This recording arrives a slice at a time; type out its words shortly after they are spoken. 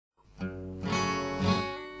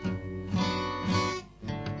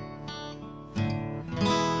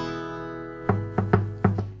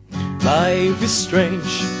Life is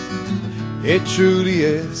strange, it truly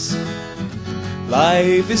is.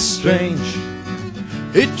 Life is strange,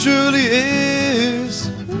 it truly is.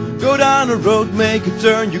 Go down the road, make a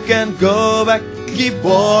turn, you can't go back, keep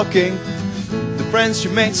walking. The friends you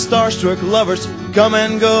made, starstruck lovers, come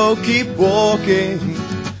and go, keep walking.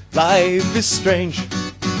 Life is strange,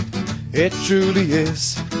 it truly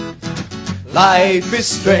is. Life is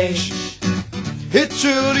strange, it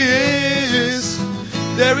truly is.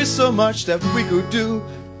 There is so much that we could do.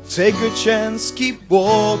 Take a chance, keep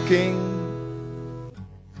walking.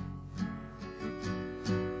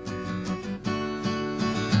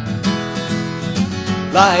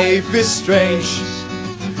 Life is strange,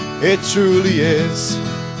 it truly is.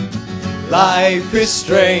 Life is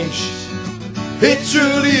strange, it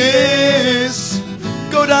truly is.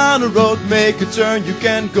 Go down the road, make a turn, you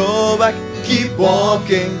can't go back, keep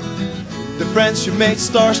walking. The friends you made,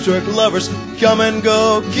 starstruck lovers, come and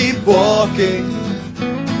go, keep walking.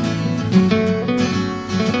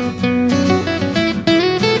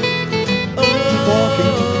 Keep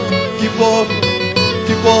walking, keep walking,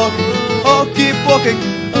 keep walking, oh keep walking,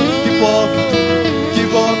 keep walking, keep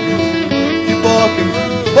walking, keep walking,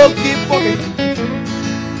 oh keep walking.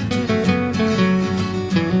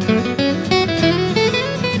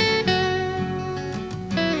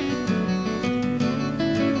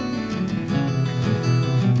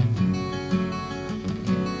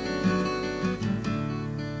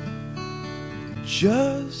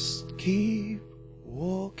 Just